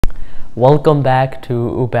Welcome back to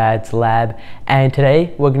Ubad's lab, and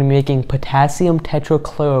today we're going to be making potassium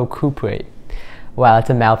tetrachlorocuprate. Wow, that's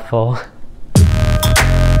a mouthful.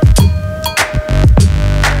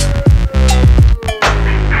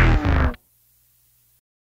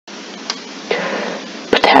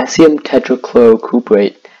 Potassium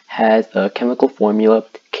tetrachlorocuprate has a chemical formula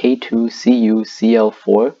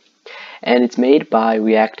K2CuCl4, and it's made by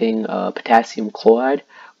reacting potassium chloride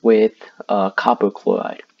with copper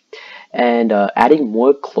chloride. And adding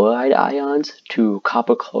more chloride ions to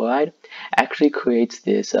copper chloride actually creates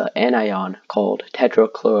this anion called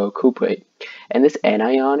tetrachlorocuprate. And this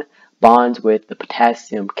anion bonds with the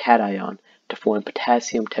potassium cation to form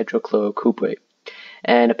potassium tetrachlorocuprate.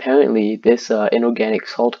 And apparently this inorganic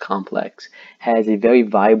salt complex has a very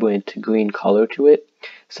vibrant green color to it,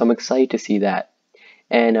 so I'm excited to see that.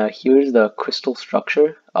 And here's the crystal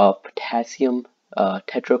structure of potassium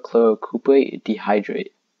tetrachlorocuprate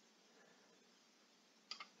dihydrate.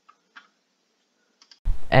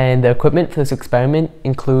 And the equipment for this experiment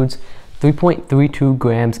includes 3.32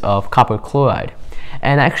 grams of copper chloride.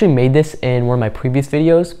 And I actually made this in one of my previous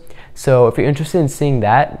videos, so if you're interested in seeing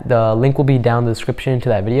that, the link will be down in the description to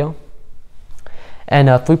that video. And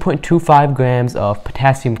 3.25 grams of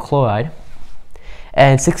potassium chloride,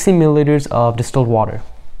 and 60 milliliters of distilled water.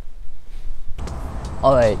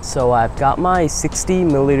 Alright, so I've got my 60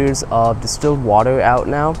 milliliters of distilled water out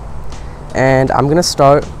now, and I'm gonna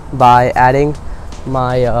start by adding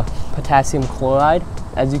my potassium chloride.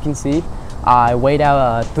 As you can see, I weighed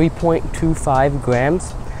out 3.25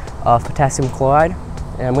 grams of potassium chloride,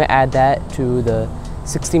 and I'm going to add that to the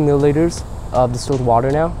 60 milliliters of distilled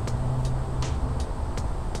water now.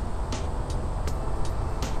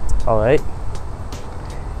 Alright,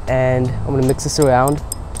 and I'm going to mix this around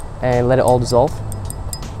and let it all dissolve.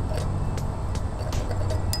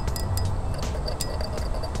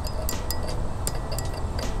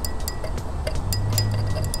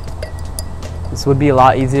 This would be a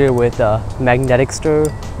lot easier with a magnetic stir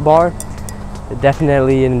bar.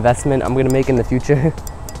 Definitely an investment I'm going to make in the future.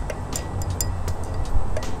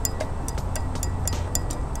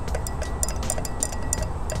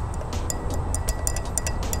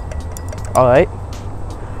 Alright,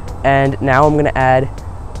 and now I'm going to add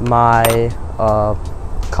my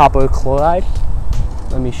copper chloride.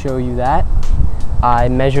 Let me show you that. I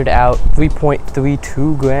measured out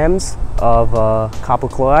 3.32 grams of copper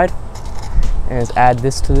chloride. And let's add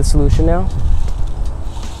this to the solution now.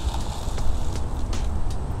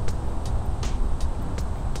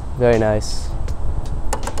 Very nice.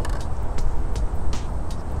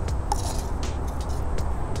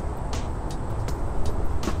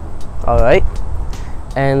 Alright,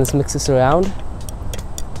 and let's mix this around.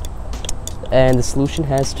 And the solution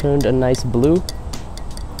has turned a nice blue.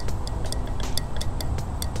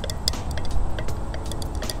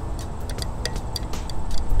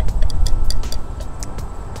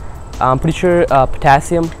 I'm pretty sure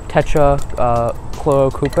potassium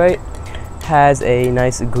tetrachlorocuprate has a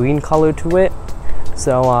nice green color to it,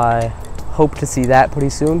 so I hope to see that pretty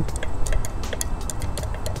soon.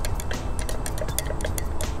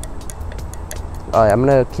 Alright, I'm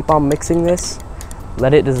gonna keep on mixing this,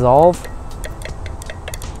 let it dissolve.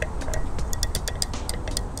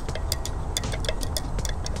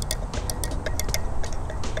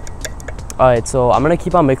 Alright, so I'm gonna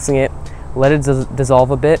keep on mixing it, let it dissolve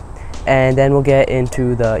a bit, and then we'll get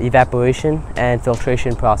into the evaporation and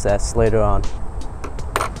filtration process later on.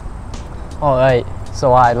 Alright,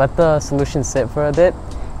 so I let the solution sit for a bit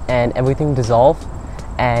and everything dissolve,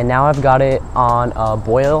 and now I've got it on a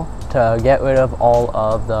boil to get rid of all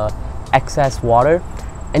of the excess water.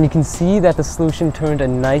 And you can see that the solution turned a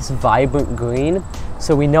nice vibrant green,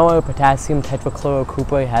 so we know our potassium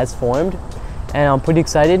tetrachlorocuprate has formed, and I'm pretty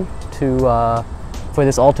excited to for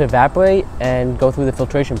this all to evaporate and go through the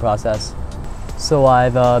filtration process. So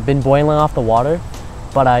I've been boiling off the water,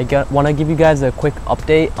 but I want to give you guys a quick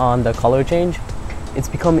update on the color change. It's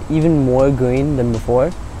become even more green than before,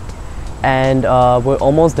 and we're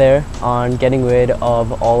almost there on getting rid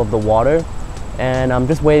of all of the water, and I'm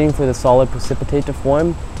just waiting for the solid precipitate to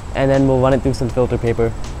form, and then we'll run it through some filter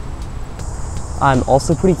paper. I'm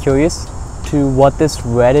also pretty curious to what this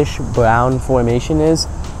reddish brown formation is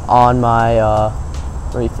on my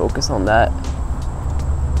let me focus on that.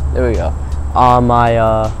 There we go. On my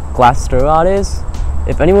glass stir rod is.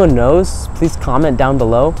 If anyone knows, please comment down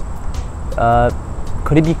below.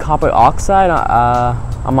 Could it be copper oxide?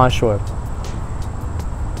 I'm not sure.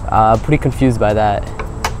 Pretty confused by that.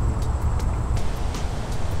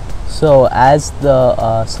 So as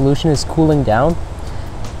the solution is cooling down,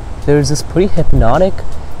 there's this pretty hypnotic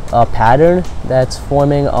a pattern that's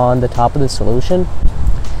forming on the top of the solution,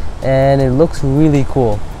 and it looks really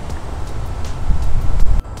cool.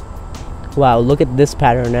 Wow, look at this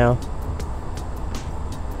pattern now.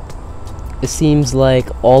 It seems like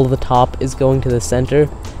all of the top is going to the center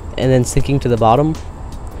and then sinking to the bottom.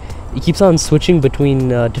 It keeps on switching between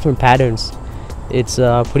different patterns. It's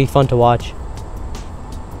pretty fun to watch.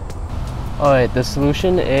 Alright, the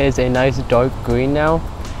solution is a nice dark green now,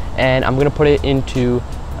 and I'm gonna put it into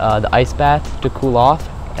the ice bath to cool off,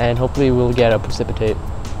 and hopefully we'll get a precipitate.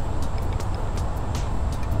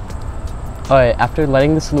 Alright, after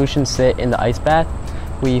letting the solution sit in the ice bath,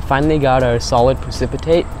 we finally got our solid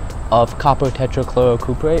precipitate of copper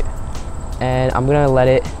tetrachlorocuprate, and I'm gonna let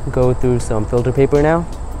it go through some filter paper now.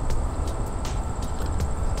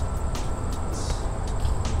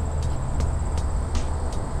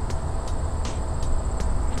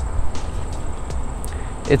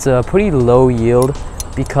 It's a pretty low yield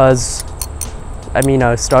because,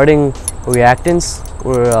 starting reactants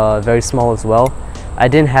were very small as well. I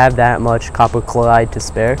didn't have that much copper chloride to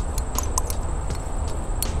spare.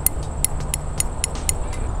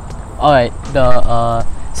 Alright, the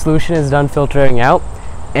solution is done filtering out,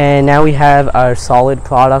 and now we have our solid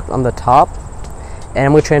product on the top, and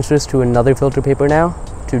I'm going to transfer this to another filter paper now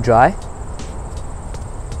to dry.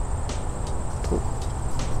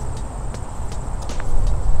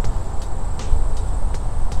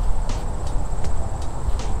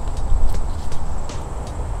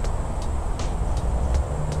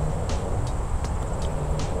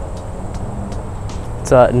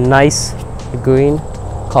 It's a nice green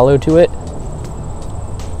color to it.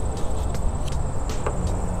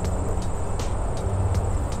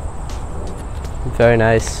 Very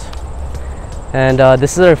nice. And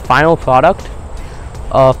this is our final product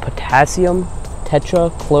of potassium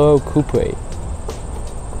tetrachlorocuprate.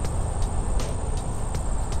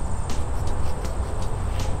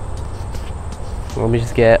 Let me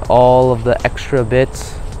just get all of the extra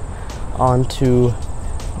bits onto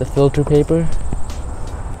the filter paper.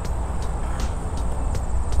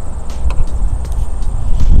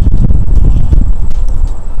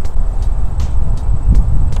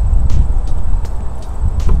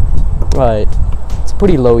 Right, it's a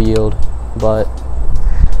pretty low yield, but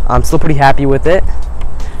I'm still pretty happy with it.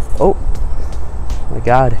 Oh my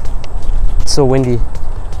god, it's so windy.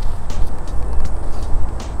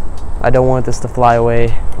 I don't want this to fly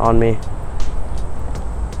away on me.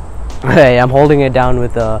 Hey, I'm holding it down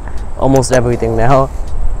with almost everything now.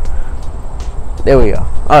 There we go.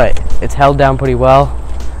 Alright, it's held down pretty well.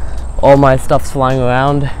 All my stuff's flying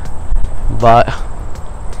around, but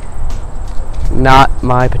not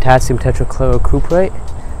my potassium tetrachlorocuprate.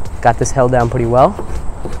 Got this held down pretty well.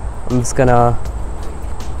 I'm just gonna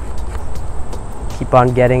keep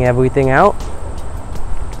on getting everything out.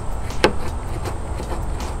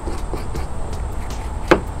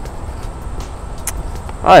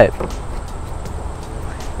 Alright,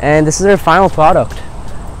 and this is our final product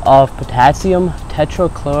of potassium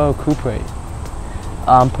tetrachlorocuprate.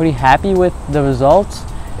 I'm pretty happy with the results.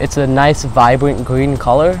 It's a nice vibrant green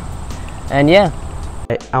color. And yeah,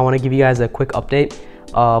 I want to give you guys a quick update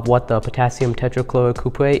of what the potassium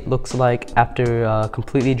tetrachlorocuprate looks like after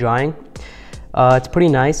completely drying. It's pretty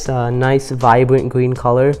nice, nice vibrant green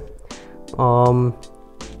color.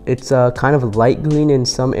 It's kind of light green in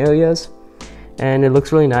some areas, and it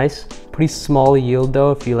looks really nice. Pretty small yield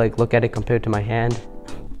though if you look at it compared to my hand.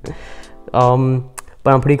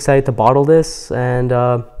 But I'm pretty excited to bottle this and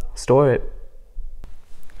store it.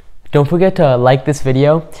 Don't forget to like this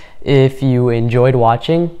video if you enjoyed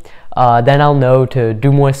watching. Then I'll know to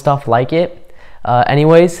do more stuff like it.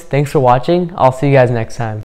 Anyways, thanks for watching. I'll see you guys next time.